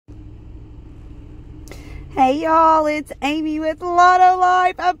Hey y'all, it's Amy with Lotto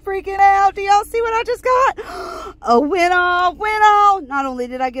Life. I'm freaking out. Do y'all see what I just got? A win all, win all. Not only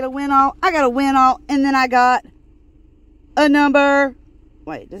did I get a win all, I got a win all, and then I got a number.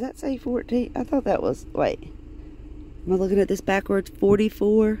 Wait, does that say 14? I thought that was, wait. Am I looking at this backwards?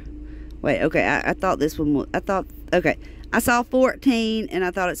 44? Wait, okay, I thought this one was, okay. I saw 14 and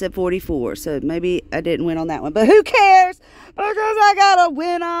I thought it said 44. So maybe I didn't win on that one. But who cares? Because I got a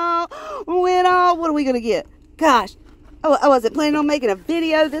win all. Win all. What are we going to get? Gosh. I wasn't planning on making a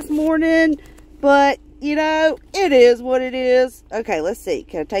video this morning. But, you know, it is what it is. Okay, let's see.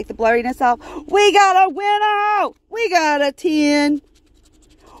 Can I take the blurriness off? We got a win all. We got a 10.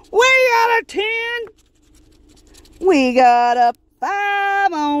 We got a 10. We got a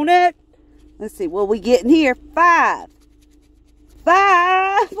 5 on it. Let's see. What we getting here? 5.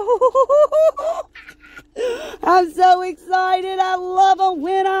 5. I'm so excited. I love a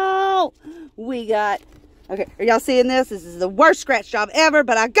win all. We got, okay, are y'all seeing this? This is the worst scratch job ever,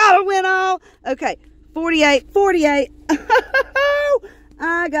 but I got a win all. Okay, 48, 48.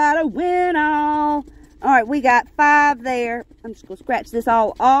 I got a win all. All right, we got 5 there. I'm just going to scratch this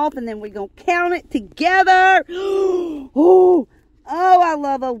all off, and then we're going to count it together. Oh, I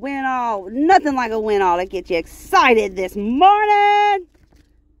love a win all. Nothing like a win all to get you excited this morning.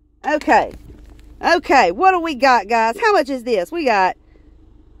 Okay. Okay, what do we got, guys? How much is this? We got,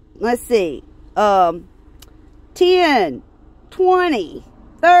 let's see, 10, 20,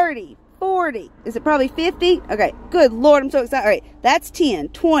 30, 40. Is it probably 50? Okay, good Lord, I'm so excited. All right, that's 10,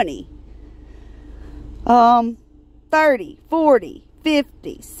 20, 30, 40,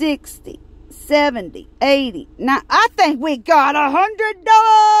 50, 60, 70, 80. Now, I think we got $100.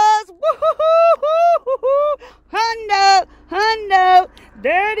 Woo-hoo-hoo-hoo-hoo. Hundo.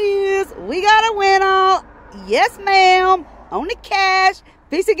 There it is. We got a win all. Yes, ma'am. On the cash.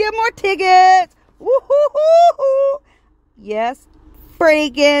 Fix to get more tickets. Woo-hoo-hoo-hoo. Yes,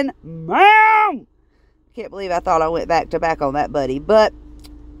 freaking ma'am. Can't believe I thought I went back to back on that, buddy. But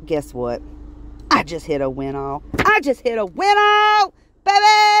guess what? I just hit a win all. I just hit a win all,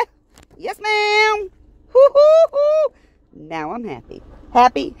 baby. Yes, ma'am. Hoo-hoo-hoo. Now I'm happy.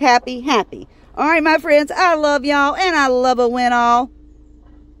 Happy, happy, happy. All right, my friends, I love y'all, and I love a win all.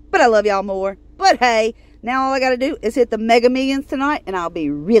 But I love y'all more. But hey, now all I got to do is hit the Mega Millions tonight, and I'll be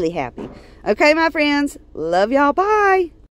really happy. Okay, my friends, love y'all. Bye.